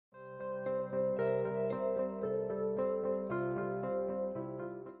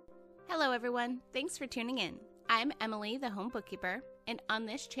Hello everyone, thanks for tuning in. I'm Emily, the Home Bookkeeper, and on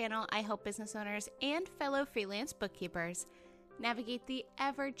this channel I help business owners and fellow freelance bookkeepers navigate the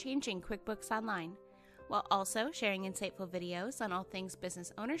ever-changing QuickBooks Online, while also sharing insightful videos on all things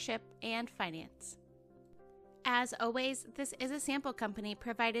business ownership and finance. As always, this is a sample company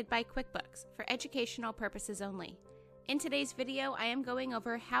provided by QuickBooks for educational purposes only. In today's video, I am going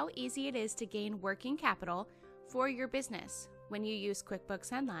over how easy it is to gain working capital for your business when you use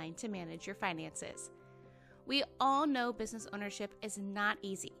QuickBooks Online to manage your finances. We all know business ownership is not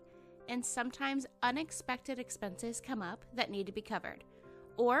easy, and sometimes unexpected expenses come up that need to be covered.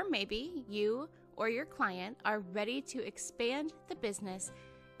 Or maybe you or your client are ready to expand the business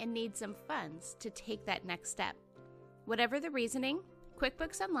and need some funds to take that next step. Whatever the reasoning,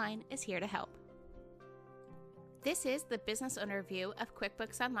 QuickBooks Online is here to help. This is the business owner view of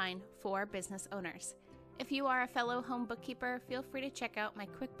QuickBooks Online for business owners. If you are a fellow home bookkeeper, feel free to check out my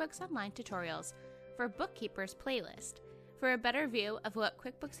QuickBooks Online tutorials for Bookkeepers playlist for a better view of what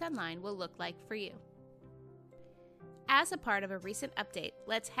QuickBooks Online will look like for you. As a part of a recent update,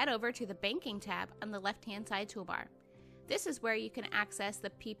 let's head over to the Banking tab on the left-hand side toolbar. This is where you can access the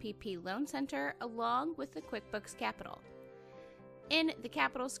PPP Loan Center along with the QuickBooks Capital. In the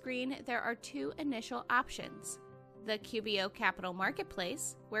Capital screen, there are two initial options. The QBO Capital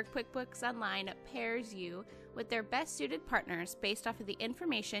Marketplace, where QuickBooks Online pairs you with their best suited partners based off of the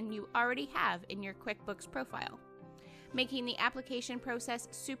information you already have in your QuickBooks profile, making the application process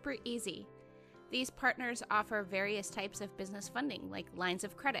super easy. These partners offer various types of business funding like lines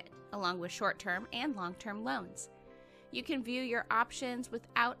of credit, along with short-term and long-term loans. You can view your options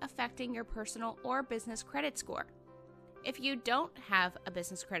without affecting your personal or business credit score. If you don't have a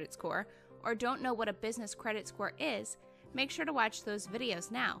business credit score or don't know what a business credit score is, make sure to watch those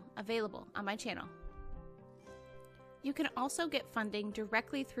videos now, available on my channel. You can also get funding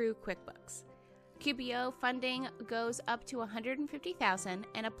directly through QuickBooks. QBO funding goes up to $150,000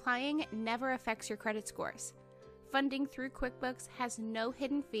 and applying never affects your credit scores. Funding through QuickBooks has no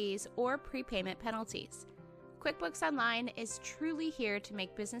hidden fees or prepayment penalties. QuickBooks Online is truly here to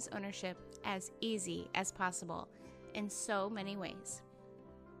make business ownership as easy as possible in so many ways.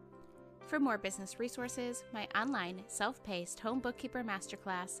 For more business resources, my online self-paced home bookkeeper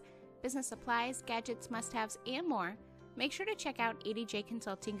masterclass, business supplies, gadgets, must-haves, and more, make sure to check out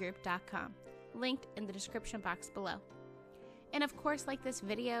edjconsultinggroup.com, linked in the description box below. And of course, like this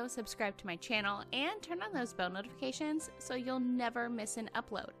video, subscribe to my channel, and turn on those bell notifications so you'll never miss an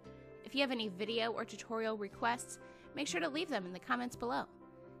upload. If you have any video or tutorial requests, make sure to leave them in the comments below.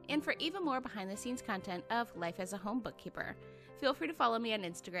 And for even more behind-the-scenes content of life as a home bookkeeper, feel free to follow me on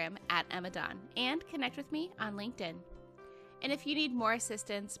Instagram @EmmaDawn and connect with me on LinkedIn. And if you need more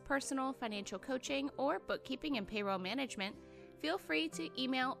assistance, personal financial coaching, or bookkeeping and payroll management, feel free to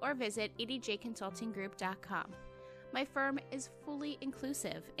email or visit edjconsultinggroup.com. My firm is fully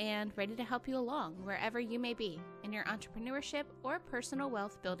inclusive and ready to help you along wherever you may be in your entrepreneurship or personal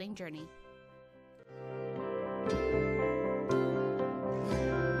wealth building journey.